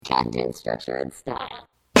content structure and style.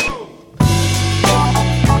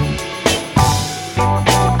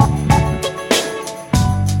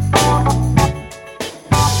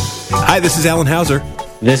 Hi, this is Alan Hauser.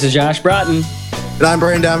 This is Josh Broughton. And I'm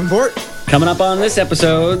Brian Davenport. Coming up on this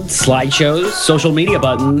episode, slideshows, social media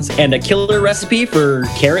buttons, and a killer recipe for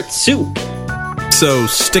carrot soup. So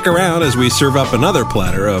stick around as we serve up another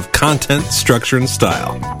platter of content, structure, and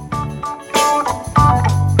style.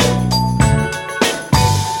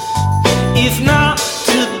 If not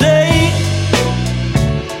today,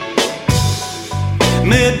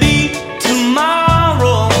 maybe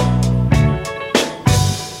tomorrow.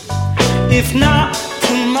 If not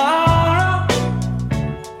tomorrow,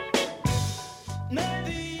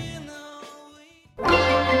 maybe in a week.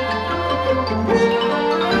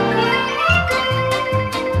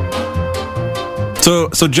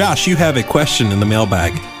 So Josh, you have a question in the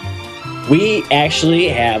mailbag. We actually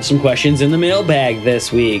have some questions in the mailbag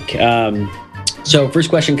this week. So first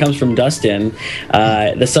question comes from Dustin.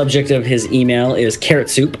 The subject of his email is carrot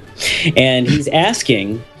soup, and he's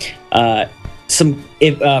asking for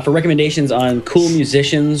recommendations on cool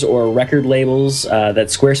musicians or record labels that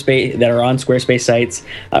are on Squarespace sites.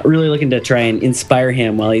 Really looking to try and inspire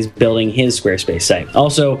him while he's building his Squarespace site.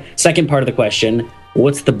 Also, second part of the question: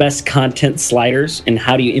 what's the best content sliders and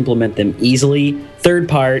how do you implement them easily? Third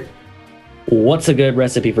part: what's a good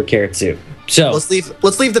recipe for carrot soup? So let's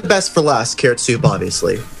leave the best for last. Carrot soup,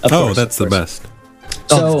 obviously. That's the best.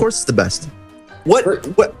 Of course, it's the best.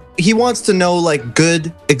 What he wants to know, like,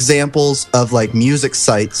 good examples of like music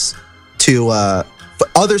sites to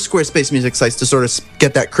other Squarespace music sites to sort of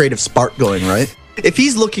get that creative spark going, right? If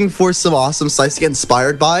he's looking for some awesome sites to get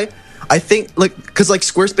inspired by, I think because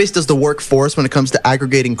Squarespace does the work for us when it comes to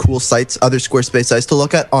aggregating cool sites, other Squarespace sites to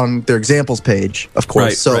look at on their examples page, of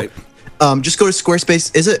course. Right. Just go to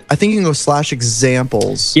Squarespace. I think you can go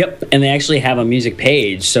 /examples. Yep, and they actually have a music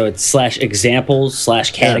page, so it's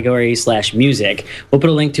 /examples/category/music. We'll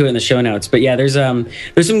put a link to it in the show notes. But yeah, there's some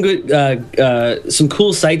good, some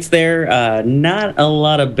cool sites there. Not a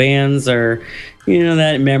lot of bands are,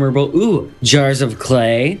 that memorable. Ooh, Jars of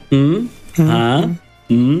Clay. They're on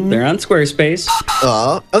Squarespace.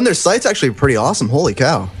 And their site's actually pretty awesome. Holy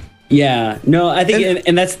cow. Yeah, no, I think,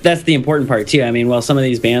 and that's the important part too. I mean, well, some of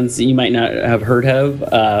these bands you might not have heard of,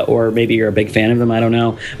 or maybe you're a big fan of them. I don't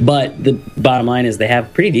know, but the bottom line is they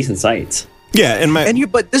have pretty decent sites. Yeah,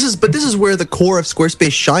 but this is where the core of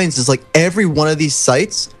Squarespace shines. Is like every one of these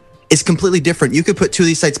sites is completely different. You could put two of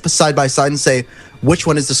these sites side by side and say which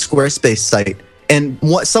one is the Squarespace site, and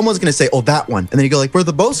someone's going to say, oh, that one, and then you go like, we're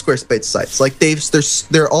both Squarespace sites. Like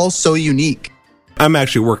they're all so unique. I'm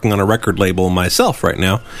actually working on a record label myself right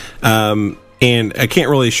now, and I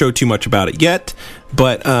can't really show too much about it yet,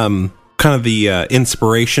 but kind of the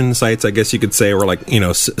inspiration sites, I guess you could say, were like,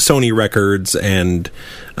 Sony Records and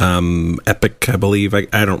Epic, I believe. I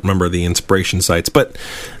don't remember the inspiration sites, but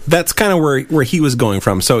that's kind of where he was going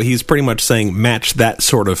from. So he's pretty much saying match that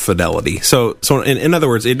sort of fidelity. So in other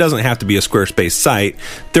words, it doesn't have to be a Squarespace site.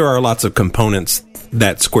 There are lots of components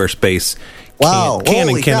that Squarespace can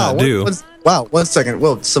and cannot do. Wow, 1 second.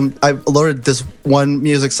 Well, I loaded this one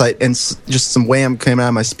music site and just some wham came out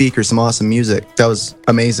of my speakers, some awesome music. That was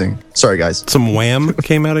amazing. Sorry, guys. Some wham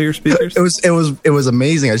came out of your speakers? It was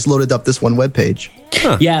amazing. I just loaded up this one webpage.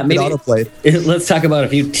 Huh. Yeah, maybe autoplayed. Let's talk about a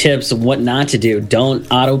few tips of what not to do. Don't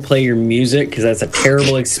autoplay your music because that's a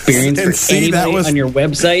terrible experience for anybody on your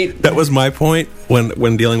website. That was my point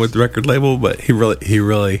when dealing with the record label, but he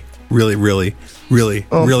really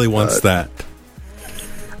wants that.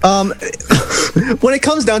 When it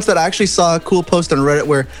comes down to that, I actually saw a cool post on Reddit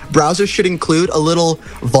where browsers should include a little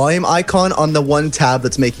volume icon on the one tab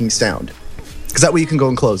that's making sound, because that way you can go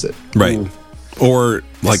and close it. Right. Ooh. Or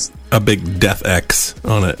like a big death X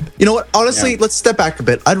on it. You know what? Honestly, let's step back a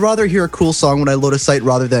bit. I'd rather hear a cool song when I load a site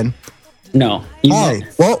rather than... No.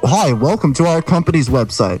 Hi, welcome to our company's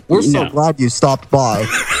website. We're so glad you stopped by.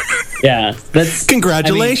 Yeah.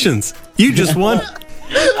 Congratulations. You just won...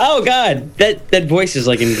 Oh God, that voice is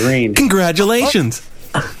like ingrained. Congratulations!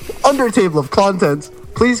 Under table of contents,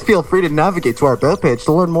 please feel free to navigate to our web page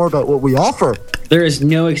to learn more about what we offer. There is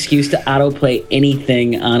no excuse to autoplay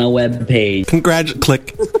anything on a web page.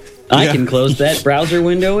 Click. I can close that browser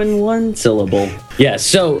window in one syllable. Yeah.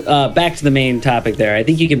 So back to the main topic there. I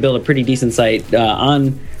think you can build a pretty decent site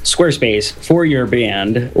on Squarespace for your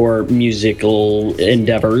band or musical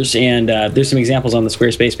endeavors, and there's some examples on the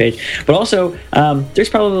Squarespace page. But also, there's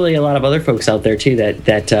probably a lot of other folks out there too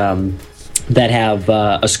that have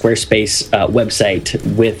a Squarespace website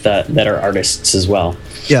with that are artists as well.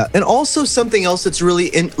 Yeah, and also something else that's really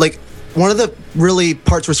one of the really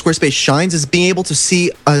parts where Squarespace shines is being able to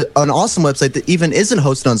see an awesome website that even isn't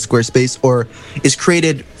hosted on Squarespace or is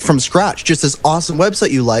created from scratch, just this awesome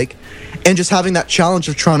website you like, and just having that challenge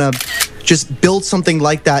of trying to just build something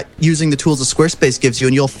like that using the tools that Squarespace gives you.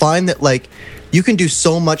 And you'll find that like you can do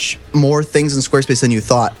so much more things in Squarespace than you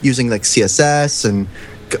thought using like CSS and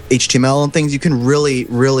HTML and things. You can really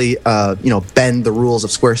bend the rules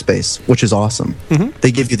of Squarespace, which is awesome.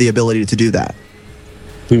 They give you the ability to do that.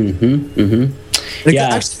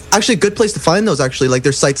 Yeah. Actually, a good place to find those. Actually, like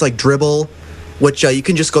there's sites like Dribbble, which you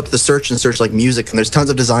can just go to the search and search like music, and there's tons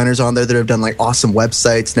of designers on there that have done like awesome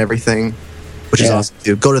websites and everything, which is awesome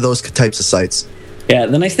too. Go to those types of sites. Yeah,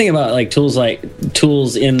 the nice thing about like tools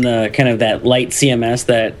in the kind of that light CMS,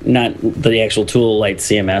 that not the actual tool light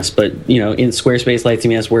CMS, but in Squarespace, light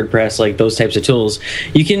CMS, WordPress, like those types of tools,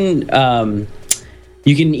 you can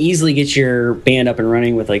easily get your band up and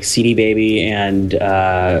running with like CD Baby and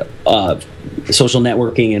social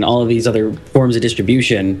networking and all of these other forms of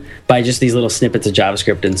distribution by just these little snippets of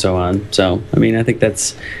JavaScript and so on. So, I mean, I think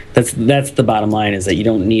that's the bottom line, is that you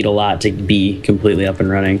don't need a lot to be completely up and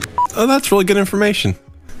running. Oh, that's really good information.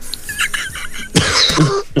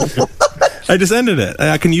 I just ended it.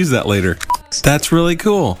 I can use that later. That's really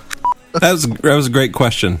cool. That was a great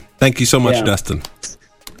question. Thank you so much, Dustin.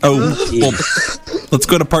 Oh, well, let's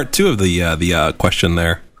go to part 2 of the question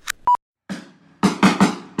there.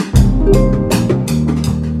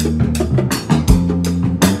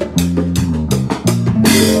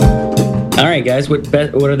 All right, guys, what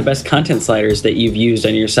are the best content sliders that you've used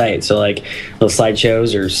on your site? So like little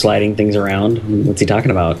slideshows or sliding things around. What's he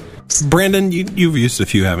talking about? Brandon, you've used a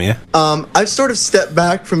few, haven't you? I've sort of stepped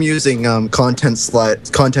back from using content sliders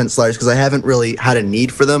because I haven't really had a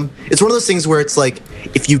need for them. It's one of those things where it's like,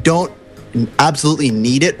 if you don't absolutely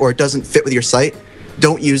need it or it doesn't fit with your site,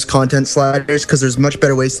 don't use content sliders, because there's much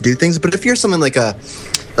better ways to do things. But if you're someone like a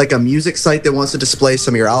music site that wants to display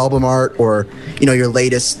some of your album art, or your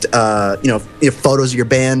latest your photos of your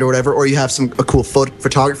band or whatever, or you have a cool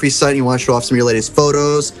photography site and you want to show off some of your latest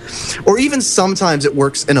photos, or even sometimes it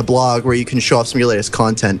works in a blog where you can show off some of your latest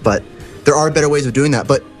content, but there are better ways of doing that.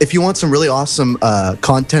 But if you want some really awesome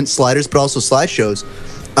content sliders but also slideshows,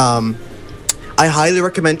 I highly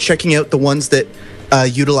recommend checking out the ones that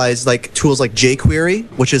utilize like tools like jQuery,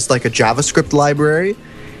 which is like a JavaScript library.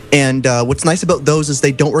 And what's nice about those is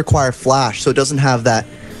they don't require Flash, so it doesn't have that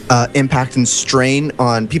impact and strain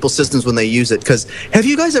on people's systems when they use it. Because have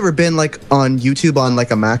you guys ever been like on YouTube on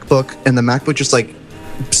like a MacBook, and the MacBook just like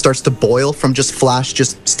starts to boil from just Flash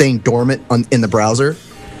just staying dormant in the browser?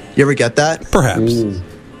 You ever get that? Perhaps.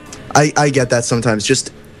 I get that sometimes.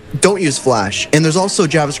 Just don't use Flash. And there's also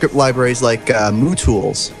JavaScript libraries like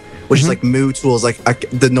MooTools, which is like MooTools, like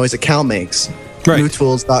the noise that Cal makes. Right.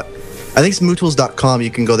 MooTools. I think it's mootools.com.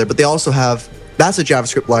 You can go there, but they also that's a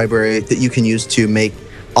JavaScript library that you can use to make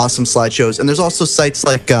awesome slideshows. And there's also sites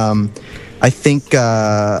like I think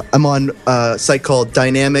I'm on a site called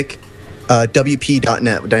dynamic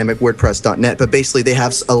WP.net, dynamicwordpress.net, but basically they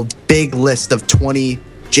have a big list of 20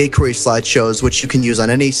 jQuery slideshows which you can use on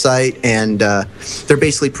any site, and they're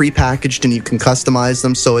basically prepackaged and you can customize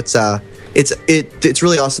them. So it's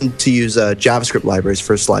really awesome to use JavaScript libraries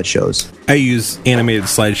for slideshows. I use animated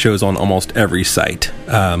slideshows on almost every site,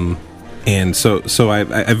 and so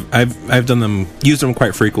I've done them, used them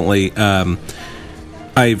quite frequently.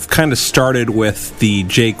 I've kind of started with the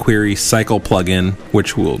jQuery cycle plugin,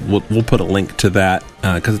 which we'll put a link to that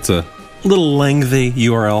because it's a little lengthy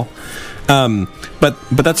URL. But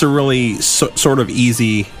that's a really sort of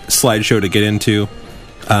easy slideshow to get into.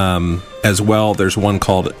 As well, there's one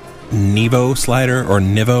called Nivo slider, or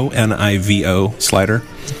Nivo, Nivo slider,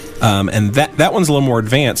 and that one's a little more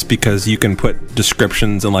advanced because you can put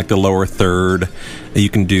descriptions in like the lower third. You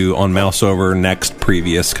can do on mouse over, next,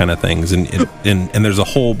 previous kind of things, and there's a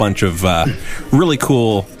whole bunch of really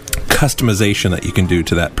cool customization that you can do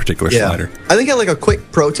to that particular slider. I think like a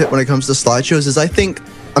quick pro tip when it comes to slideshows is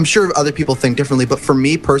I'm sure other people think differently, but for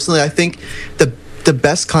me personally, I think the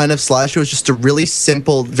best kind of slideshow is just a really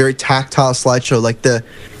simple, very tactile slideshow. Like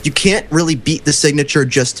you can't really beat the signature,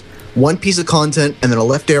 just one piece of content and then a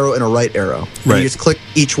left arrow and a right arrow. Right. You just click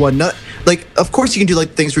each one. Not like, of course, you can do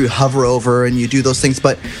like things where you hover over and you do those things,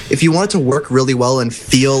 but if you want it to work really well and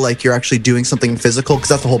feel like you're actually doing something physical, because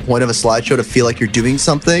that's the whole point of a slideshow, to feel like you're doing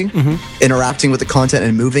something, interacting with the content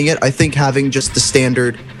and moving it. I think having just the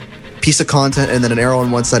standard piece of content and then an arrow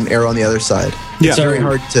on one side, an arrow on the other side. Yeah. It's very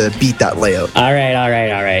hard to beat that layout. All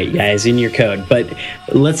right, guys, in your code. But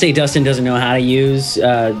let's say Dustin doesn't know how to use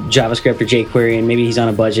JavaScript or jQuery, and maybe he's on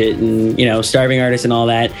a budget, and starving artist and all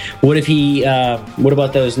that. What if he? What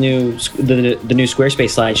about those the new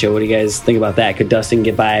Squarespace slideshow? What do you guys think about that? Could Dustin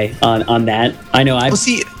get by on that? I know Well,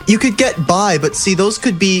 see, you could get by, but see, that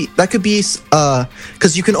could be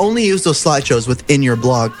because you can only use those slideshows within your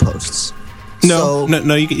blog posts. No,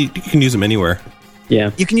 you can use them anywhere. Yeah,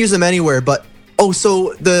 you can use them anywhere, but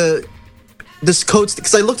so this code,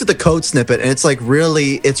 because I looked at the code snippet and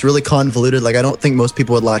it's really convoluted. Like, I don't think most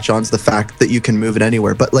people would latch on to the fact that you can move it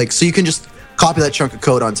anywhere, but so you can just copy that chunk of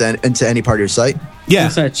code into any part of your site. Yeah.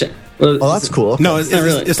 Oh, that's cool. No,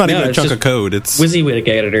 it's not even a chunk of code. It's WYSIWYG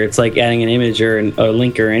editor. It's like adding an image or a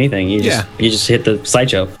link or anything. You just hit the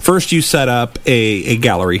slideshow. First, you set up a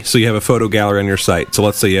gallery. So you have a photo gallery on your site. So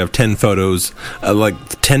let's say you have 10 photos,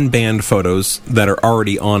 10 band photos that are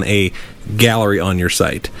already on a gallery on your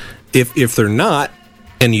site. If they're not,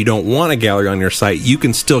 and you don't want a gallery on your site, you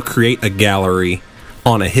can still create a gallery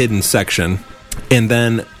on a hidden section, and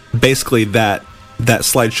then basically that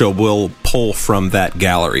slideshow will pull from that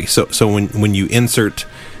gallery. So when you insert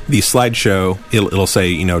the slideshow, it'll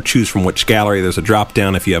say, choose from which gallery. There's a drop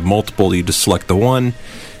down. If you have multiple, you just select the one,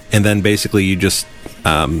 and then basically you just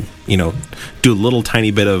do a little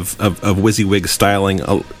tiny bit of WYSIWYG styling,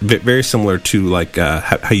 very similar to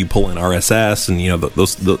how you pull in RSS and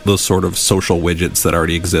those sort of social widgets that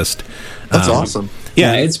already exist. That's awesome.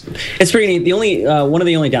 Yeah, it's pretty neat. The only one of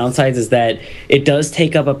the only downsides is that it does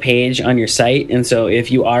take up a page on your site, and so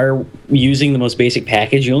if you are using the most basic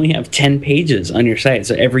package, you only have 10 pages on your site.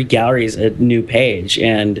 So every gallery is a new page,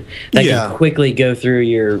 and that can quickly go through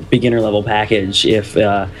your beginner level package if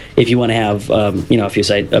you want to have a few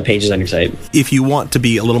pages on your site. If you want to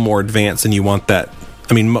be a little more advanced and you want that,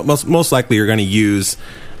 I mean, most likely you're going to use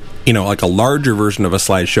a larger version of a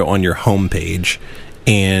slideshow on your home page.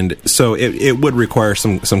 And so it would require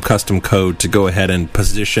some custom code to go ahead and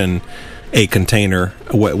position a container,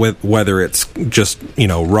 whether it's just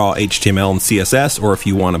raw HTML and CSS, or if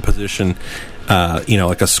you want to position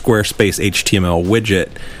like a Squarespace HTML widget,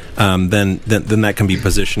 then that can be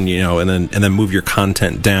positioned, and then move your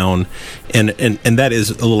content down, and that is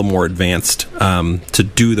a little more advanced to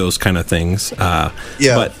do those kind of things.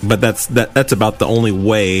 But that's about the only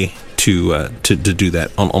way to do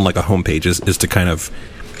that on like a home page is to kind of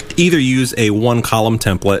either use a one column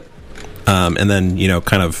template, and then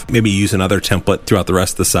kind of maybe use another template throughout the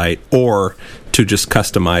rest of the site, or to just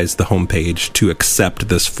customize the home page to accept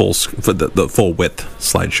this the full width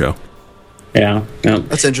slideshow. Yeah,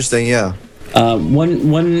 that's interesting. Yeah.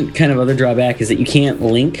 One kind of other drawback is that you can't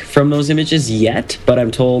link from those images yet, but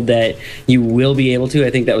I'm told that you will be able to. I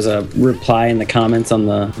think that was a reply in the comments on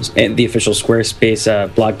the official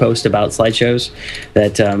Squarespace blog post about slideshows.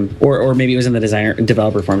 That or maybe it was in the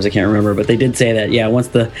developer forums. I can't remember, but they did say that once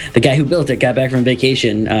the guy who built it got back from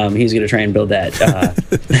vacation, he was going to try and build that.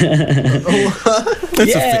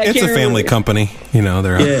 It's a family company.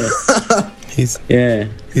 They're he's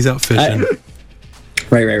out fishing.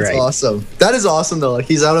 Right. That's awesome. That is awesome, though. Like,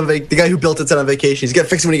 he's out on the guy who built it's out on vacation. He's gonna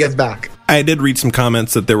fix it when he gets back. I did read some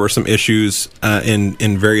comments that there were some issues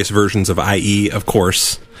in various versions of IE. Of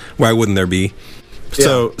course, why wouldn't there be?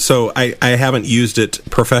 Yeah. So I haven't used it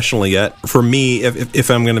professionally yet. For me,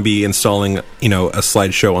 if I'm going to be installing a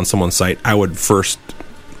slideshow on someone's site, I would first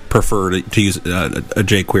prefer to use a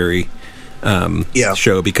jQuery.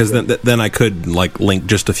 Show, because then I could link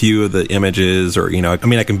just a few of the images, or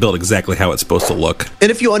I can build exactly how it's supposed to look. And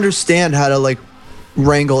if you understand how to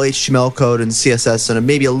wrangle HTML code and CSS and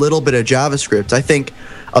maybe a little bit of JavaScript, I think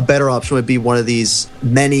a better option would be one of these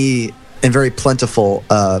many and very plentiful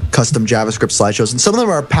custom JavaScript slideshows. And some of them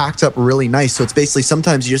are packed up really nice. So it's basically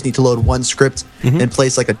sometimes you just need to load one script and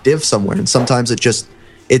place a div somewhere, and sometimes it's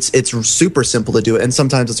super simple to do it, and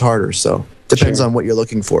sometimes it's harder. So depends on what you're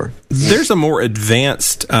looking for. There's a more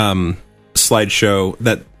advanced slideshow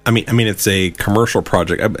that it's a commercial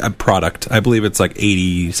project, a product. I believe it's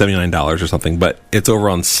 $79 or something, but it's over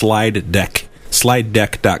on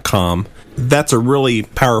slidedeck.com. That's a really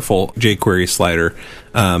powerful jQuery slider.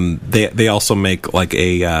 They also make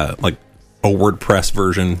a WordPress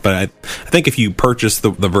version, but I think if you purchase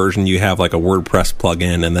the version, you have a WordPress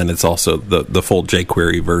plugin, and then it's also the full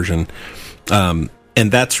jQuery version. And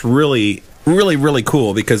that's really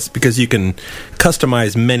cool because you can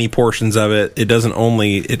customize many portions of it. It has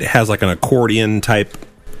an accordion type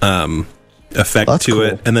effect That's to cool.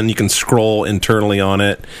 it, and then you can scroll internally on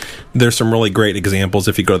it. There's some really great examples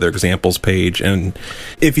if you go to their examples page, and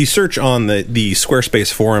if you search on the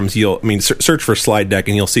Squarespace forums, search for Slide Deck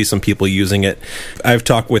and you'll see some people using it. I've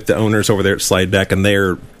talked with the owners over there at Slide Deck, and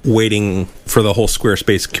they're waiting for the whole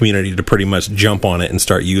Squarespace community to pretty much jump on it and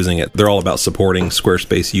start using it. They're all about supporting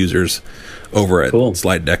Squarespace users over at Cool.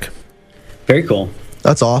 Slide Deck. Very cool.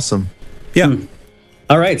 That's awesome. Yeah.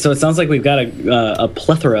 All right, so it sounds like we've got a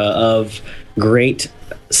plethora of great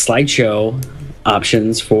slideshow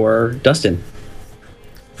options for Dustin.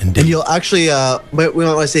 And you'll actually, we might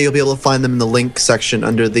want to say you'll be able to find them in the link section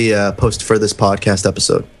under the post for this podcast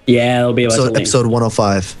episode. Yeah, there'll be a bunch of links. Episode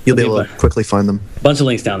 105. You'll be able to quickly find them. Bunch of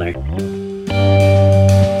links down there.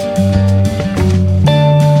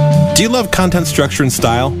 Do you love content structure and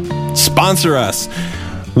style? Sponsor us.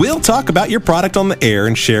 We'll talk about your product on the air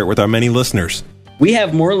and share it with our many listeners. We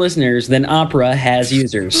have more listeners than Opera has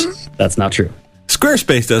users. That's not true.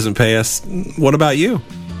 Squarespace doesn't pay us. What about you?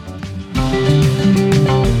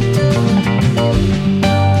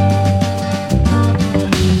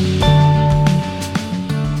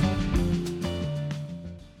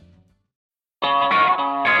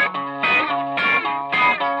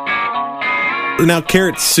 Now,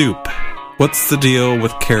 carrot soup. What's the deal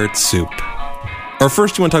with carrot soup? Or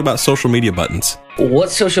first, you want to talk about social media buttons?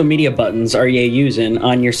 What social media buttons are you using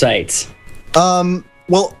on your sites?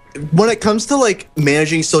 Well, when it comes to like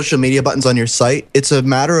managing social media buttons on your site, it's a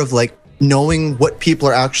matter of like knowing what people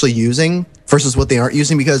are actually using versus what they aren't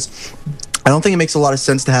using, because I don't think it makes a lot of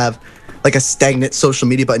sense to have like a stagnant social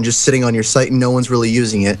media button just sitting on your site and no one's really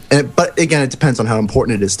using it. But again, it depends on how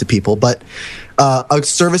important it is to people. But a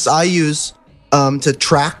service I use to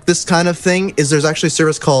track this kind of thing is there's actually a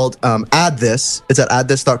service called AddThis. It's at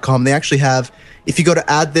addthis.com. They actually have, if you go to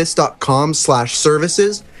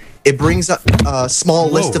addthis.com/services, it brings up a small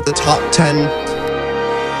list of the top 10.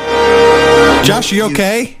 Josh, you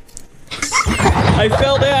okay? I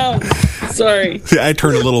fell down. Sorry. I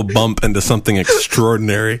turned a little bump into something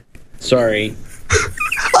extraordinary. Sorry.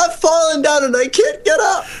 I've fallen down and I can't get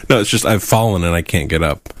up. No, it's just I've fallen and I can't get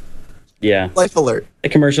up. Yeah. Life alert. The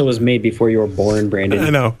commercial was made before you were born, Brandon. I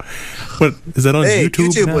know. What is that on Hey,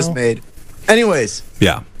 YouTube now? was made. Anyways,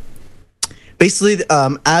 Yeah. basically,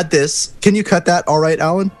 add this. Can you cut that all right,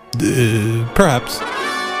 Alan? Perhaps.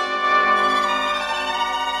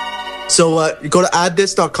 So you go to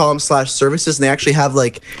addthis.com/services, and they actually have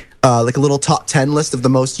like a little top 10 list of the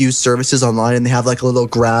most used services online, and they have like a little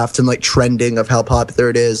graph and like trending of how popular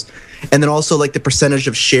it is, and then also like the percentage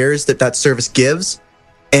of shares that service gives,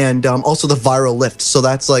 and also the viral lift. So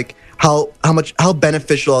that's like how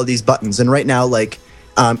beneficial are these buttons. And right now, like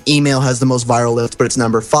email has the most viral lift, but it's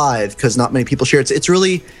number 5 because not many people share it. It's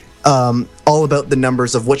really all about the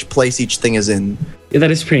numbers of which place each thing is in. Yeah,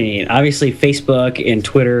 that is pretty neat. Obviously, Facebook and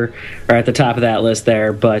Twitter are at the top of that list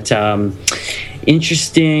there, but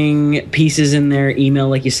interesting pieces in there. Email,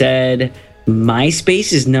 like you said.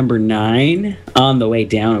 MySpace is number 9 on the way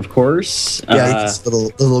down, of course. Yeah, it's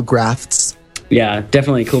little graphs. Yeah,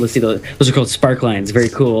 definitely cool to see those. Those are called spark lines. Very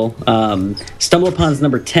cool. StumbleUpon's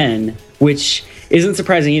number 10, which isn't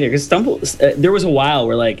surprising either, because there was a while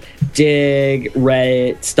where like Dig,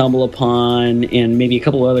 Reddit, StumbleUpon, and maybe a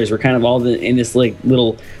couple others were kind of all in this like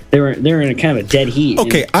little. They were in a kind of a dead heat.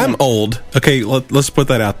 Okay, I'm old. Okay, let's put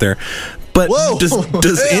that out there. But Whoa.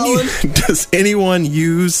 does anyone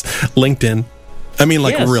use LinkedIn? I mean,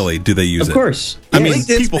 like, Yes. really, do they use it? Of course. I mean,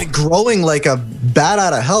 LinkedIn's people been growing like a bat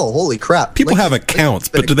out of hell. Holy crap. people have LinkedIn's accounts,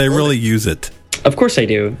 been but do they really exploding. use it? Of course I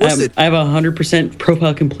do. What's it? I have 100%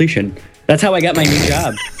 profile completion. That's how I got my new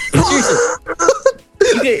job. Seriously.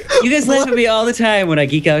 You guys laugh at me all the time when I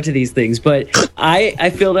geek out to these things, but I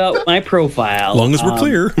filled out my profile. As long as we're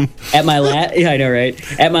clear. At my I know,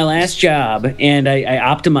 right? At my last job, and I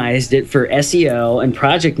optimized it for SEO and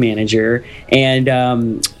project manager.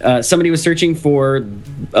 And somebody was searching for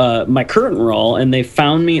my current role, and they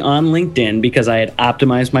found me on LinkedIn because I had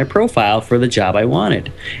optimized my profile for the job I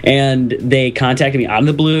wanted. And they contacted me out of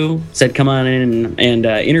the blue, said, "Come on in and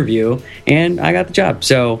interview," and I got the job.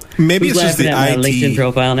 So Maybe who's it's just laughing the at my IT LinkedIn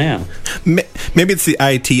profile now. Maybe it's the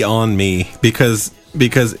IT on me because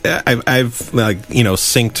I've like, you know,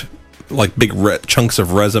 synced like big chunks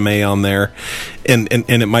of resume on there, and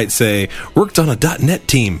it might say worked on a .NET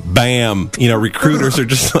team. Bam, you know, recruiters are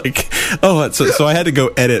just like, oh, so I had to go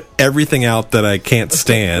edit everything out that I can't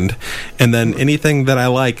stand, and then anything that I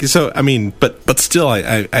like. So I mean, but still,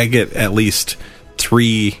 I get at least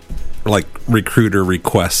 3 like recruiter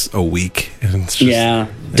requests a week. And it's just, Yeah,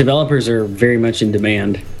 developers are very much in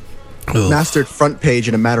demand. Mastered front page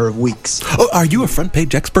in a matter of weeks. Oh, are you a front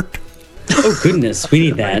page expert? Oh goodness, we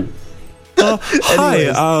need that.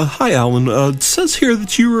 Hi, Alan. It says here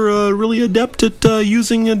that you were really adept at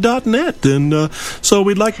using .NET, and so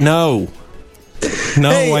we'd like... No,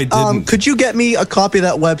 Hey, I didn't. could you get me a copy of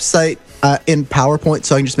that website in PowerPoint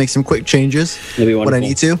so I can just make some quick changes That'd be when I wonderful.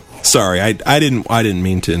 need to? Sorry, I didn't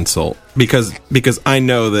mean to insult because I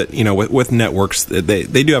know that with networks they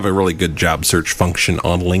do have a really good job search function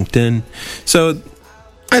on LinkedIn, so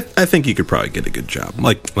I think you could probably get a good job.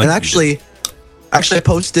 Like And you actually, I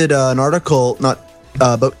posted an article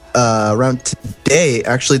but around today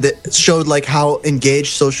actually that showed like how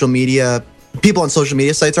engaged people on social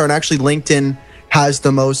media sites are, and actually LinkedIn has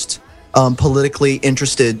the most politically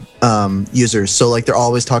interested users. So like they're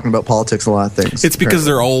always talking about politics and a lot of things. did. It's because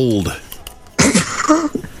they're old.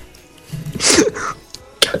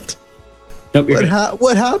 Nope, you're good.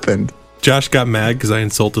 What happened? Josh got mad because I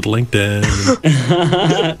insulted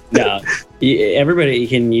LinkedIn. No, everybody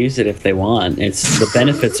can use it if they want. It's the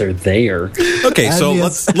benefits are there. Okay, Add so me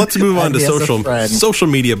as- let's move on add to me as a friend. social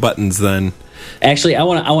media buttons then. Actually, I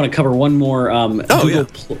want to cover one more.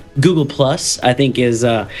 Google Plus, I think, is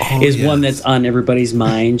one that's on everybody's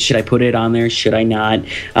mind. Should I put it on there? Should I not?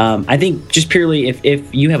 I think just purely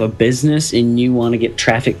if you have a business and you want to get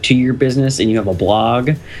traffic to your business and you have a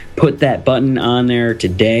blog, put that button on there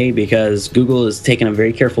today, because Google is taking a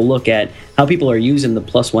very careful look at how people are using the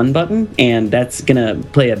 +1 button, and that's going to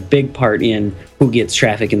play a big part in who gets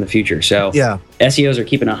traffic in the future. So Yeah. SEOs are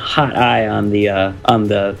keeping a hot eye on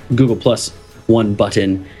the Google Plus one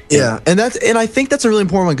button. Yeah, and I think that's a really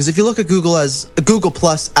important one, because if you look at Google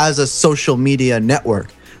Plus as a social media network,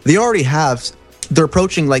 they're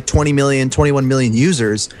approaching like 20 million, 21 million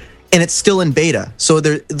users, and it's still in beta. So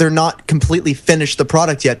they're not completely finished the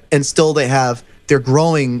product yet, and still they're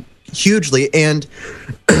growing hugely. And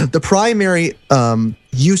the primary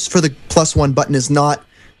use for the +1 button is not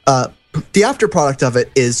the after product of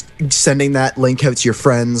it is sending that link out to your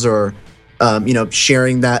friends, or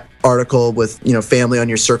sharing that article with family on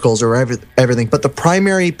your circles, or everything. But the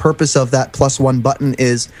primary purpose of that +1 button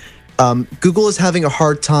is Google is having a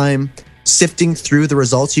hard time sifting through the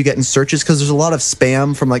results you get in searches, because there's a lot of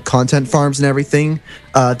spam from like content farms and everything.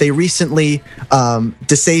 They recently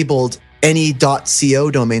disabled any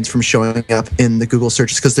 .co domains from showing up in the Google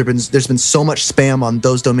searches, because there's been so much spam on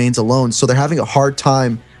those domains alone. So they're having a hard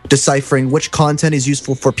time deciphering which content is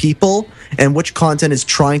useful for people and which content is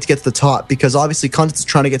trying to get to the top, because obviously content that's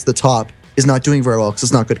trying to get to the top is not doing very well because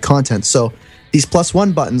it's not good content. So these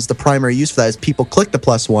 +1 buttons, the primary use for that is people click the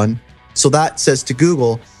 +1, so that says to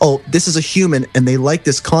Google, oh, this is a human and they like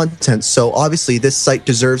this content, so obviously this site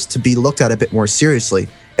deserves to be looked at a bit more seriously.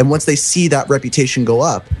 And once they see that reputation go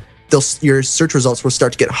up, your search results will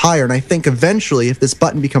start to get higher. And I think eventually, if this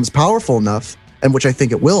button becomes powerful enough, and which I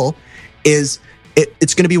think it will,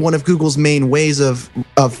 it's going to be one of Google's main ways of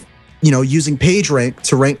using PageRank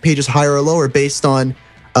to rank pages higher or lower based on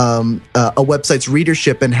a website's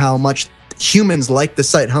readership and how much humans like the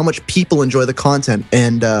site, how much people enjoy the content,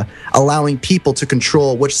 and allowing people to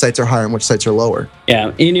control which sites are higher and which sites are lower.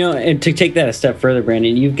 Yeah, and to take that a step further,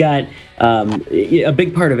 Brandon, you've got a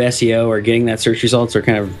big part of SEO, or getting that search results, or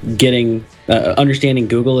kind of getting understanding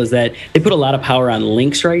Google, is that they put a lot of power on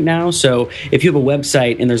links right now. So if you have a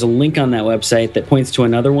website and there's a link on that website that points to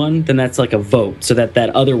another one, then that's like a vote, so that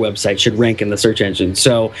other website should rank in the search engine.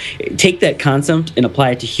 So take that concept and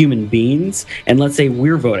apply it to human beings, and let's say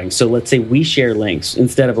we're voting. So let's say we share links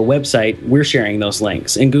instead of a website, we're sharing those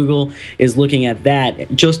links, and Google is looking at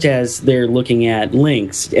that just as they're looking at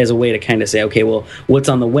links as a way to kind of say, okay, well, what's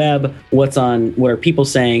on the web, what are people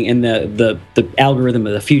saying, and the algorithm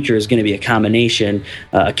of the future is going to be a combination,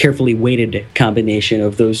 a carefully weighted combination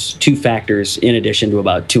of those two factors, in addition to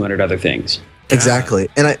about 200 other things. Exactly,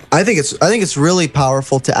 and I think it's really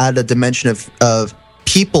powerful to add a dimension of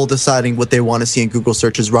people deciding what they want to see in Google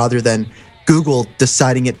searches, rather than Google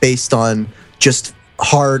deciding it based on just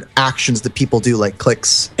hard actions that people do, like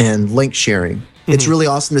clicks and link sharing. Mm-hmm. It's really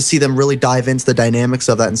awesome to see them really dive into the dynamics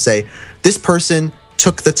of that and say, this person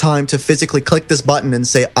took the time to physically click this button and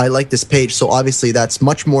say, I like this page. So obviously that's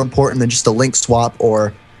much more important than just a link swap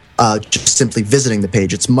or just simply visiting the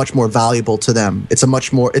page. It's much more valuable to them. It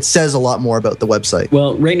says a lot more about the website.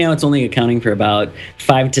 Well, right now it's only accounting for about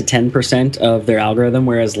 5 to 10% of their algorithm,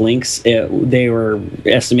 whereas links, they were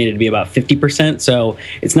estimated to be about 50%. So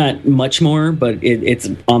it's not much more, but it's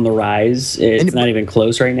on the rise. It's not even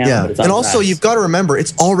close right now. Yeah, but it's on and the also rise. you've got to remember,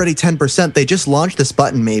 it's already 10%. They just launched this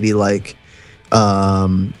button maybe like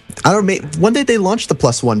I don't know. When did they launch the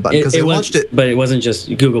 +1 button? Because they launched it, but it wasn't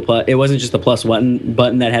just Google Plus. It wasn't just the +1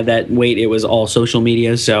 button that had that weight. It was all social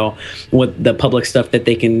media. So, what the public stuff that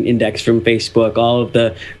they can index from Facebook, all of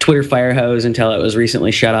the Twitter firehose until it was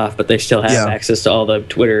recently shut off, but they still have access to all the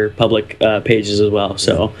Twitter public pages as well.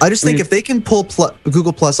 So, I just think if they can pull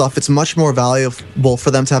Google Plus off, it's much more valuable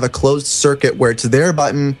for them to have a closed circuit where it's their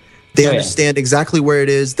button. They understand exactly where it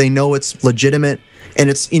is. They know it's legitimate. And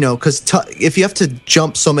it's, because if you have to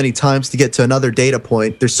jump so many times to get to another data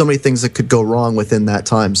point, there's so many things that could go wrong within that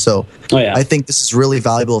time. So I think this is really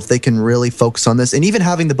valuable if they can really focus on this. And even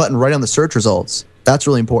having the button right on the search results, that's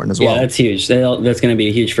really important as well. Yeah, that's huge. That's going to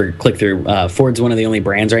be huge for click-through. Ford's one of the only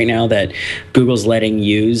brands right now that Google's letting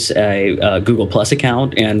use a Google Plus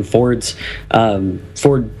account, and Ford's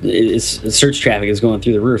search traffic is going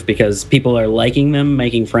through the roof because people are liking them,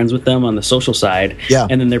 making friends with them on the social side,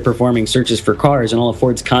 and then they're performing searches for cars, and all of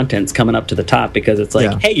Ford's content's coming up to the top because it's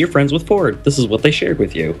like, hey, you're friends with Ford. This is what they shared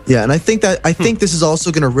with you. Yeah, and I think this is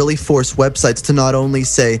also going to really force websites to not only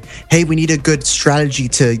say, hey, we need a good strategy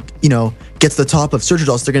to, get to the top of search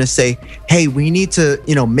results. They're going to say, hey, we need to,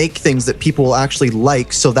 make things that people will actually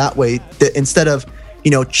like, so that way that instead of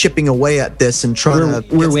chipping away at this and trying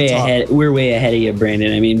to we're way ahead. We're way ahead of you,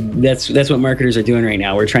 Brandon. I mean, that's what marketers are doing right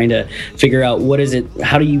now. We're trying to figure out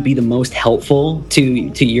how do you be the most helpful to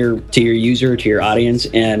your user, to your audience,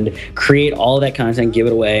 and create all of that content, give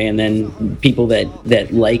it away, and then people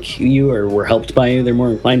that like you or were helped by you, they're more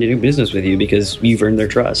inclined to do business with you because you've earned their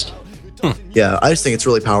trust. Yeah, I just think it's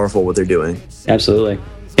really powerful what they're doing. Absolutely.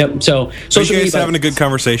 Yep. So social media, having a good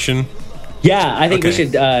conversation. Yeah, I think we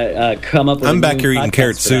should come up with I'm back here eating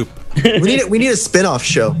carrot soup. we need a spin-off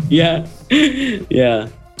show. Yeah. Yeah.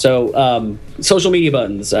 So social media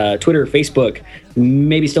buttons, Twitter, Facebook,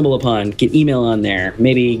 maybe stumble upon, get email on there,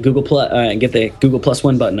 maybe Google Plus, get the Google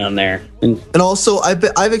 +1 button on there. And also,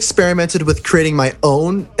 I've experimented with creating my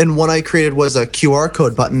own, and one I created was a QR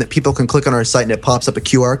code button that people can click on our site, and it pops up a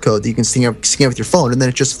QR code that you can scan with your phone, and then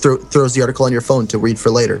it just throws the article on your phone to read for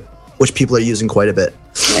later, which people are using quite a bit.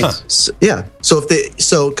 Nice. So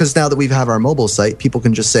because now that we have our mobile site, people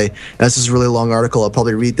can just say, "This is a really long article. I'll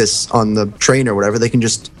probably read this on the train or whatever." They can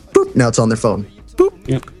just boop. Now it's on their phone. Boop.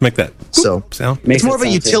 Yep. Make that boop sound. It's more of a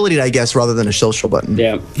utility, I guess, rather than a social button.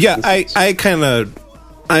 Yeah. Yeah.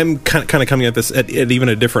 I'm kind of coming at this at even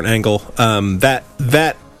a different angle. That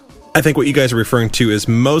I think what you guys are referring to is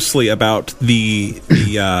mostly about the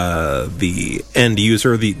end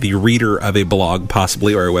user, the reader of a blog,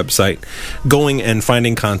 possibly, or a website, going and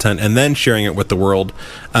finding content and then sharing it with the world.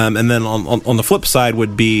 And then on the flip side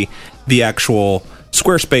would be the actual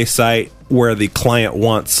Squarespace site where the client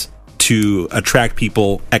wants to attract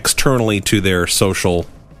people externally to their social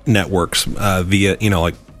networks via,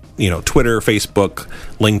 Twitter, Facebook,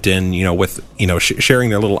 LinkedIn, with, sharing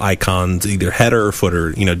their little icons, either header or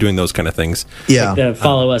footer, doing those kind of things. Yeah. Like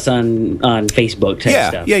follow us on Facebook type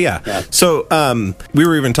stuff. Yeah. So we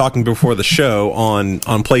were even talking before the show on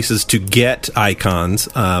places to get icons.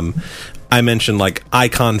 I mentioned like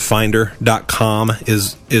iconfinder.com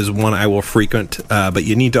is one I will frequent, but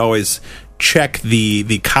you need to always check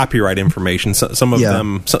the copyright information. Some of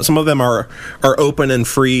them are open and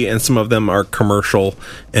free, and some of them are commercial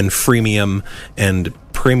and freemium and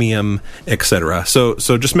premium, etc. So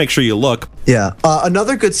just make sure you look. Yeah.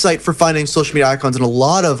 Another good site for finding social media icons and a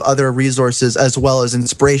lot of other resources as well as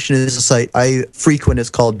inspiration is a site I frequent. It's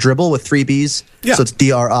called Dribbble with 3 B's. Yeah. So it's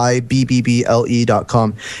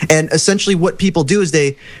DRIBBBLE.com. And essentially what people do is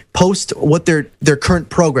they post what their current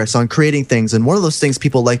progress on creating things. And one of those things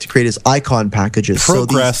people like to create is icon packages.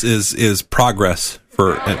 Progress is progress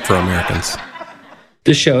for Americans.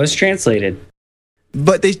 The show is translated.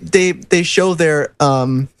 But they show their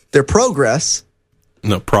progress.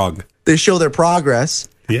 No, prog. They show their progress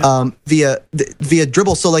via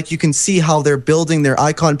Dribbble. So like you can see how they're building their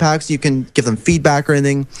icon packs. You can give them feedback or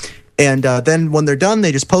anything. And then when they're done,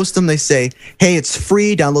 they just post them. They say, hey, it's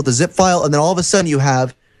free. Download the zip file. And then all of a sudden you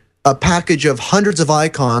have a package of hundreds of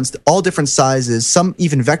icons, all different sizes, some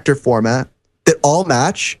even vector format, that all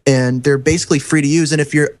match. And they're basically free to use. And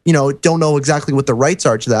if you're, don't know exactly what the rights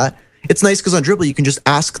are to that, it's nice because on Dribbble, you can just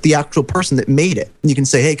ask the actual person that made it. And you can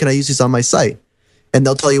say, hey, can I use these on my site? And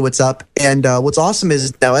they'll tell you what's up. And what's awesome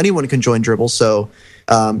is now anyone can join Dribbble. So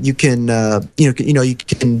you can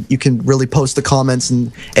really post the comments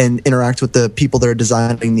and interact with the people that are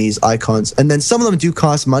designing these icons. And then some of them do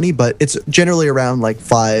cost money, but it's generally around like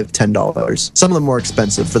 $5, $10. Some of them more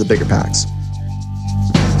expensive for the bigger packs.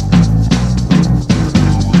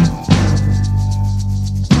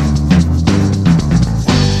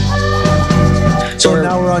 So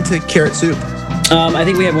now we're on to carrot soup. I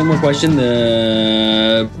think we have one more question.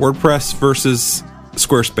 The WordPress versus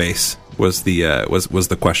Squarespace was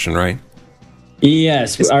the question, right?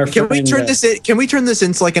 yes, our Can we friend, turn this in? Can we turn this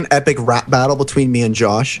into like an epic rap battle between me and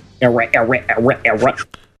Josh?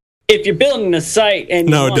 If you're building a site and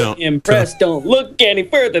you No, want don't. to impress, don't look any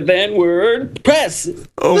further than WordPress.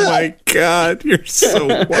 Oh my God, you're so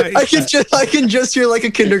white. I can just hear like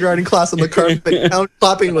a kindergarten class on the carpet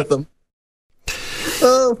clapping with them.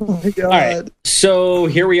 Oh my god! All right, so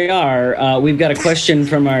here we are. We've got a question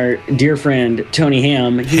from our dear friend Tony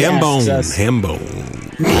Ham. He asks us- Hambone.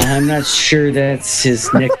 I'm not sure that's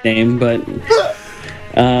his nickname, but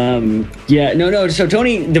yeah, no. So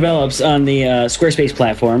Tony develops on the Squarespace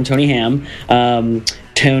platform. Tony Ham,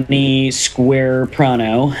 Tony Square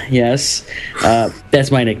Prano. Yes,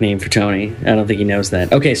 that's my nickname for Tony. I don't think he knows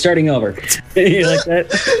that. Okay, starting over. You like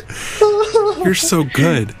that? You're so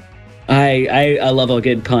good. I love a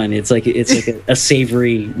good pun. It's like a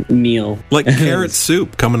savory meal, Like carrot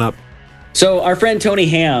soup coming up. So our friend Tony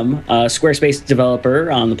Ham, Squarespace developer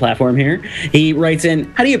on the platform here, he writes in,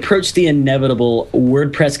 how do you approach the inevitable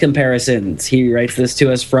WordPress comparisons? He writes this to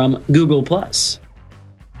us from Google+.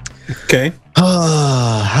 Okay.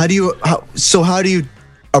 How do you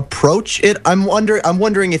approach it? I'm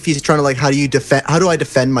wondering if he's trying to like how do I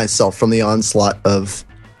defend myself from the onslaught of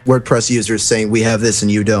WordPress users saying we have this and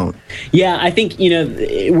you don't? Yeah, I think,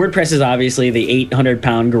 WordPress is obviously the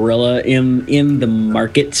 800-pound gorilla in the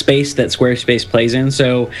market space that Squarespace plays in.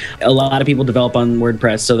 So a lot of people develop on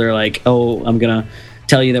WordPress. So they're like, oh, I'm going to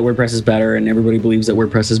tell you that WordPress is better, and everybody believes that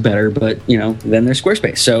WordPress is better. But, then there's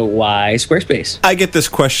Squarespace. So why Squarespace? I get this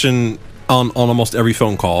question on almost every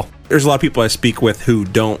phone call. There's a lot of people I speak with who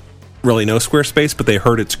don't really know Squarespace, but they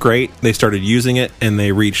heard it's great. They started using it, and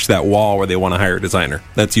they reached that wall where they want to hire a designer.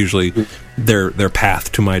 That's usually their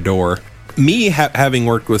path to my door. Me having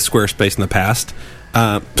worked with Squarespace in the past,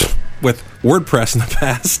 with WordPress in the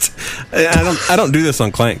past, I don't do this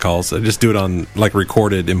on client calls. I just do it on like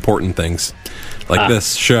recorded important things, like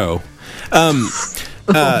this show.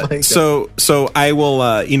 So I will,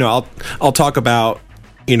 I'll talk about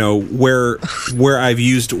where I've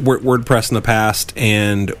used WordPress in the past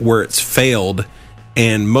and where it's failed,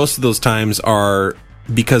 and most of those times are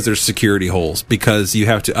because there's security holes, because you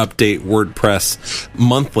have to update WordPress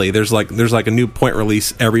monthly. There's like a new point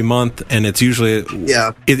release every month, and it's usually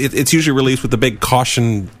it's usually released with a big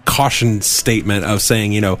caution statement of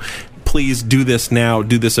saying, please do this now,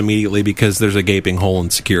 do this immediately, because there's a gaping hole in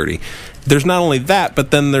security. There's not only that,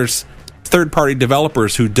 but then there's third-party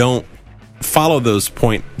developers who don't follow those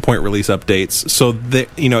point release updates. So that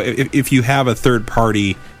if you have a third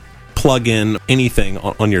party plug-in anything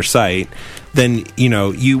on your site, then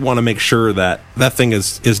you want to make sure that thing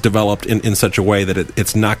is developed in such a way that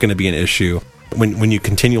it's not going to be an issue when you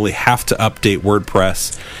continually have to update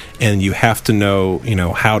WordPress, and you have to know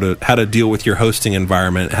how to deal with your hosting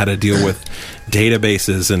environment, how to deal with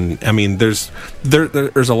databases, and I mean there's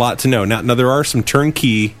a lot to know. Now there are some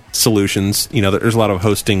turnkey solutions. There's a lot of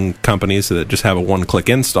hosting companies that just have a one-click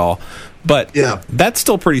install, but that's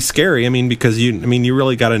still pretty scary. I mean, because you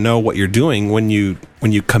really got to know what you're doing when you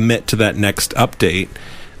commit to that next update.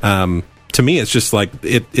 To me, it's just like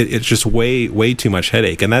it's just way too much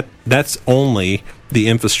headache, and that's only the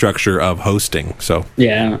infrastructure of hosting. So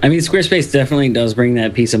yeah, I mean, Squarespace definitely does bring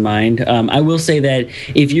that peace of mind. I will say that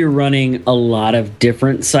if you're running a lot of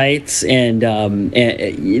different sites, and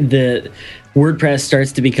the WordPress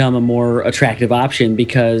starts to become a more attractive option,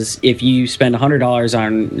 because if you spend $100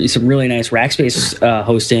 on some really nice Rackspace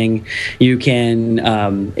hosting, you can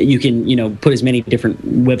put as many different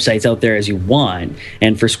websites out there as you want.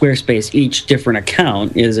 And for Squarespace, each different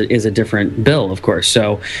account is a different bill, of course.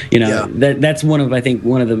 So that's one of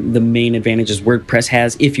the main advantages WordPress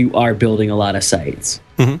has if you are building a lot of sites.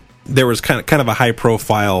 Mm-hmm. There was kind of a high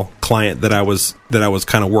profile client that I was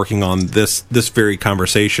kind of working on this very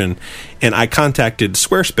conversation, and I contacted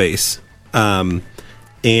Squarespace, and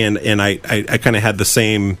I kind of had the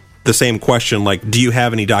same question, like, do you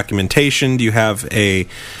have any documentation? Do you have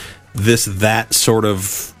that sort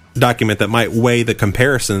of document that might weigh the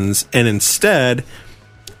comparisons? And instead,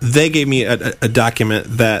 they gave me a document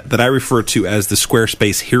that I refer to as the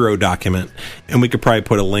Squarespace Hero document, and we could probably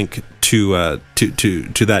put a link to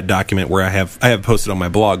that document where I have posted on my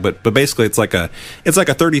blog. But basically, it's like a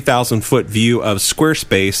 30,000 foot view of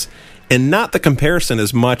Squarespace, and not the comparison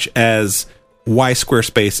as much as why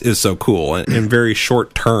Squarespace is so cool in very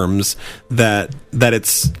short terms. That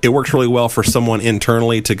it works really well for someone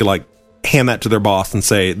internally to like hand that to their boss and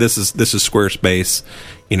say, this is Squarespace,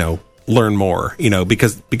 learn more,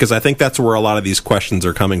 because I think that's where a lot of these questions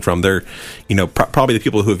are coming from. They're, probably the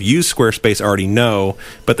people who have used Squarespace already know,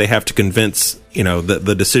 but they have to convince,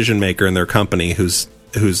 the decision maker in their company who's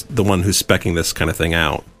the one who's speccing this kind of thing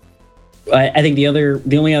out. I think the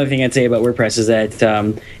only other thing I'd say about WordPress is that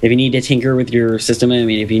if you need to tinker with your system,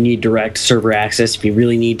 if you need direct server access, if you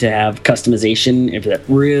really need to have customization, if that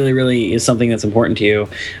really, really is something that's important to you,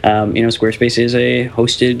 Squarespace is a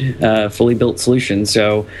hosted, fully built solution.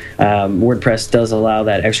 So WordPress does allow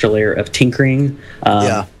that extra layer of tinkering.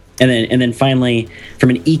 And then finally,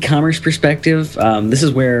 from an e-commerce perspective, this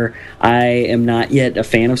is where I am not yet a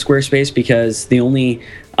fan of Squarespace, because the only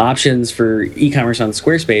options for e-commerce on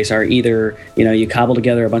Squarespace are either you cobble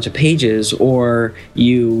together a bunch of pages, or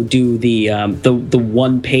you do the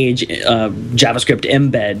one page JavaScript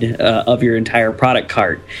embed of your entire product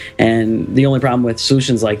cart. And the only problem with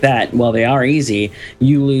solutions like that, while they are easy,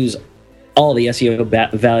 you lose all the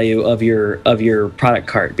SEO value of your product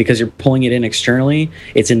cart, because you're pulling it in externally.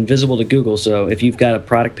 It's invisible to Google. So if you've got a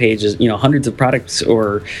product page, hundreds of products,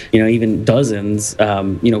 or even dozens,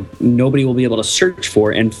 nobody will be able to search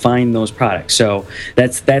for and find those products. So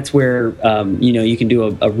that's where you can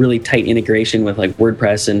do a really tight integration with like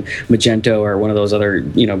WordPress and Magento, or one of those other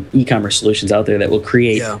e-commerce solutions out there that will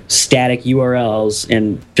create static URLs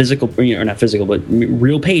and physical, or not physical, but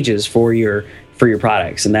real pages for your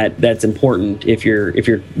products. And that's important if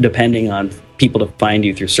you're depending on people to find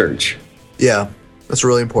you through search. Yeah, that's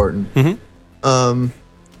really important. Mm-hmm.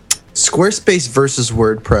 Squarespace versus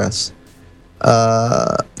WordPress.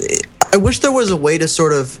 I wish there was a way to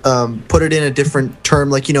sort of put it in a different term,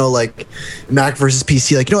 like Mac versus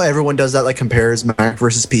PC. Everyone does that, like compares Mac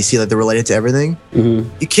versus PC, like they're related to everything. Mm-hmm.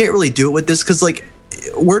 You can't really do it with this, because like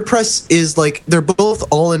WordPress is like, they're both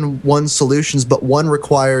all-in-one solutions, but one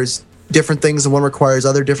requires different things and one requires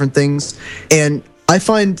other different things. And I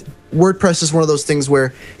find WordPress is one of those things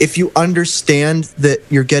where if you understand that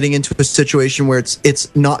you're getting into a situation where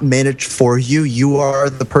it's not managed for you, you are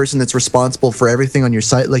the person that's responsible for everything on your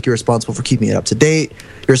site. Like, you're responsible for keeping it up to date,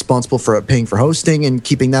 you're responsible for paying for hosting and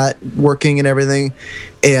keeping that working and everything.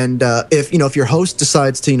 And if your host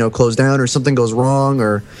decides to close down, or something goes wrong,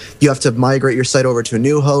 or you have to migrate your site over to a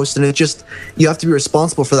new host, and you have to be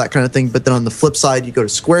responsible for that kind of thing. But then on the flip side, you go to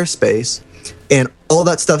Squarespace, and all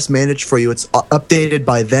that stuff's managed for you. It's updated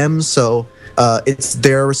by them, so it's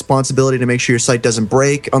their responsibility to make sure your site doesn't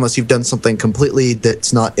break, unless you've done something completely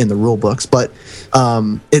that's not in the rule books. But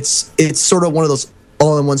it's sort of one of those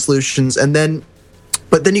all-in-one solutions.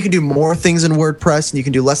 But then you can do more things in WordPress, and you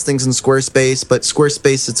can do less things in Squarespace. But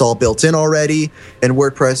Squarespace, it's all built in already, and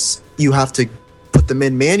WordPress, you have to put them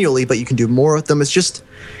in manually, but you can do more with them. It's just,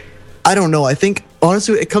 I don't know. I think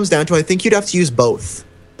honestly, it comes down to, I think you'd have to use both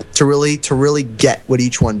to really get what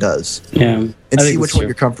each one does. Yeah. And see which one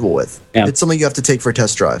you're comfortable with. Yeah. It's something you have to take for a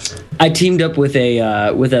test drive. I teamed up with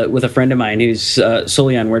a friend of mine who's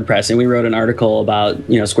solely on WordPress, and we wrote an article about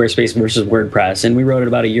Squarespace versus WordPress, and we wrote it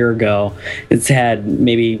about a year ago. It's had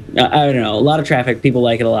maybe I don't know, a lot of traffic. People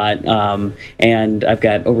like it a lot, and I've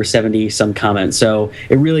got over 70 some comments. So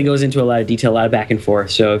it really goes into a lot of detail, a lot of back and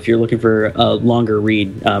forth. So if you're looking for a longer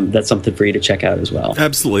read, that's something for you to check out as well.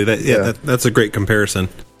 Absolutely, that's a great comparison.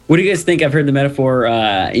 What do you guys think? I've heard the metaphor,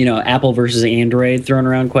 Apple versus Android thrown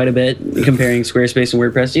around quite a bit, comparing Squarespace and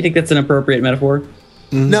WordPress. Do you think that's an appropriate metaphor?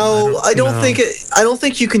 No, I don't think I don't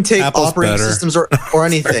think you can take Apple's operating better. systems or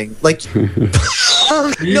anything. Like,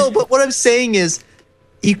 no, but what I'm saying is,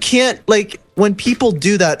 you can't, like, when people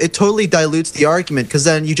do that, it totally dilutes the argument, because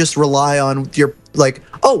then you just rely on your, like,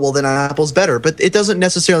 oh, well, then Apple's better. But it doesn't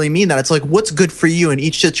necessarily mean that. It's like, what's good for you in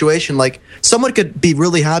each situation? Like, someone could be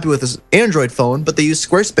really happy with this Android phone, but they use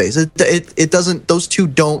Squarespace. It doesn't, those two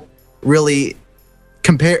don't really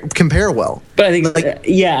compare well. But I think,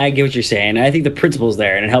 I get what you're saying. I think the principle's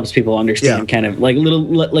there, and it helps people understand kind of like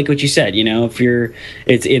like what you said. If you're,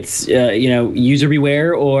 it's user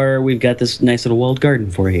beware, or we've got this nice little walled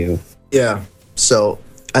garden for you. Yeah. So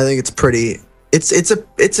I think it's pretty. It's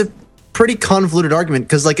a pretty convoluted argument,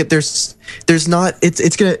 because like there's not.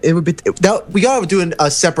 It would be that we gotta do a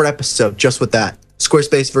separate episode just with that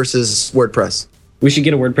Squarespace versus WordPress. We should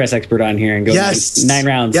get a WordPress expert on here and go 9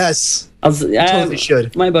 rounds. Yes. Totally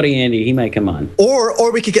should. My buddy Andy, he might come on.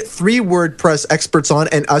 Or we could get 3 WordPress experts on,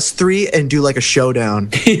 and us 3, and do like a showdown.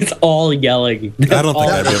 It's all yelling. I don't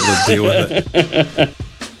think I'd be able to deal with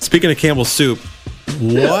it. Speaking of Campbell's soup,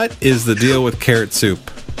 what is the deal with carrot soup?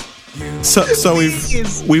 So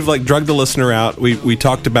we've like drugged the listener out. We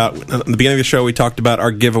talked about at the beginning of the show. We talked about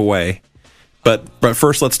our giveaway, but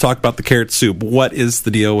first let's talk about the carrot soup. What is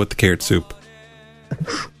the deal with the carrot soup?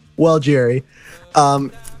 Well, Jerry,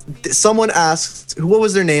 someone asked, what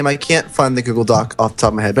was their name? I can't find the Google Doc off the top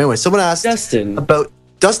of my head. But anyway, someone asked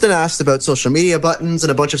Dustin asked about social media buttons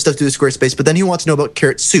and a bunch of stuff to do with Squarespace, but then he wants to know about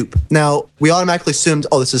Carrot Soup. Now, we automatically assumed,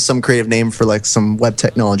 oh, this is some creative name for like some web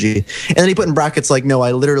technology. And then he put in brackets like, no,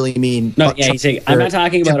 I literally mean... No, yeah, he's saying, I'm not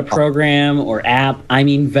talking about a program or app. I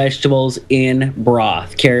mean vegetables in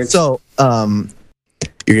broth. Carrots. So, you're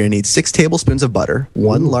going to need 6 tablespoons of butter,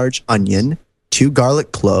 1 large onion, 2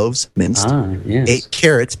 garlic cloves, minced, 8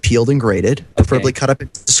 carrots peeled and grated, preferably cut up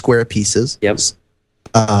into square pieces. Yep.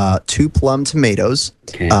 2 plum tomatoes,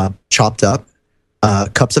 chopped up,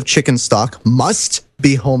 cups of chicken stock, must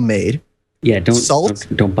be homemade. Yeah, salt,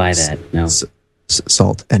 don't buy that. No,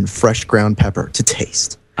 salt and fresh ground pepper to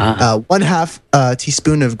taste. 1/2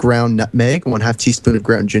 teaspoon of ground nutmeg, 1/2 teaspoon of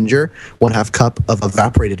ground ginger, 1/2 cup of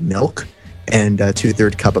evaporated milk, and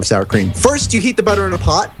 2/3 cup of sour cream. First, you heat the butter in a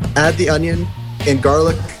pot, add the onion and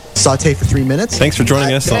garlic. Saute for 3 minutes. Thanks for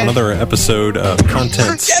joining us on another episode of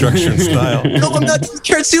Content Structure and Style. No, I'm not doing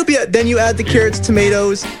carrot soup yet. Then you add the carrots,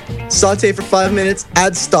 tomatoes, saute for 5 minutes,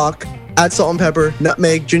 add stock, add salt and pepper,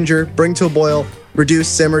 nutmeg, ginger, bring to a boil, reduce,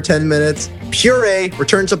 simmer 10 minutes, puree,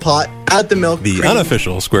 return to pot, add the milk. The cream.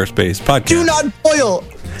 Unofficial Squarespace podcast. Do not boil.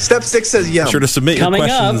 Step 6 says yum. Be sure to submit your Coming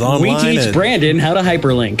questions up, online we teach at Brandon how to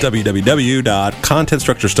hyperlink.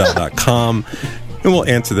 www.contentstructurestyle.com. And we'll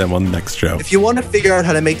answer them on the next show. If you want to figure out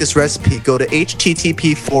how to make this recipe, go to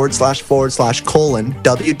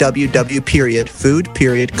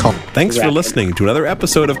http://www.food.com. Thanks for listening to another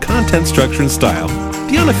episode of Content Structure and Style,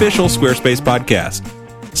 the unofficial Squarespace podcast.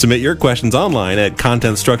 Submit your questions online at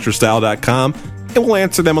contentstructurestyle.com and we'll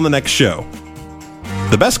answer them on the next show.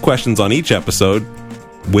 The best questions on each episode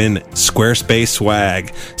win Squarespace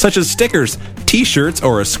swag, such as stickers, t-shirts,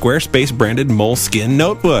 or a Squarespace branded Moleskine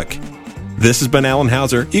notebook. This has been Alan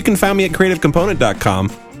Hauser. You can find me at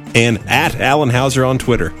creativecomponent.com and at Alan Hauser on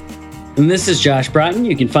Twitter. And this is Josh Broughton.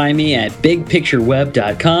 You can find me at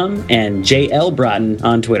bigpictureweb.com and JL Broughton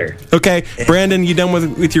on Twitter. Okay, Brandon, you done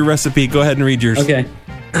with your recipe? Go ahead and read yours. Okay.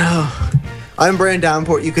 I'm Brandon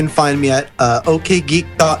Davenport. You can find me at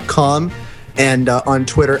okgeek.com and on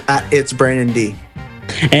Twitter at It's Brandon D.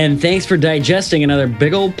 And thanks for digesting another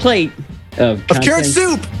big old plate of carrot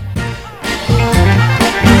soup.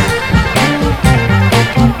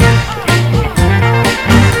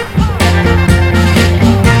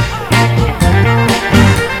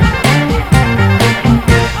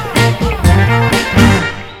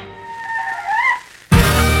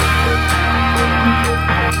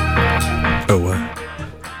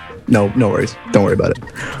 No worries. Don't worry about it.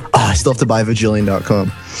 I still have to buy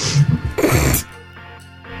Vagillion.com.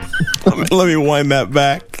 Let me wind that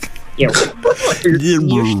back.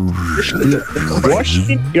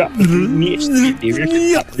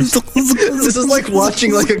 This is like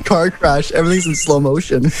watching like a car crash. Everything's in slow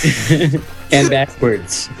motion. And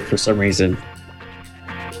backwards for some reason.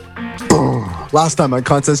 Last time on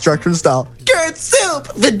Content Structure and Style. Carrot soup!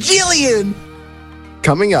 Vagillion!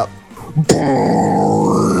 Coming up.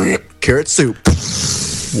 Carrot soup.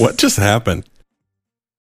 What just happened?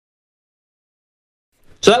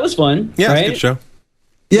 So that was fun. Yeah, right? it's a good show.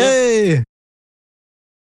 Yay!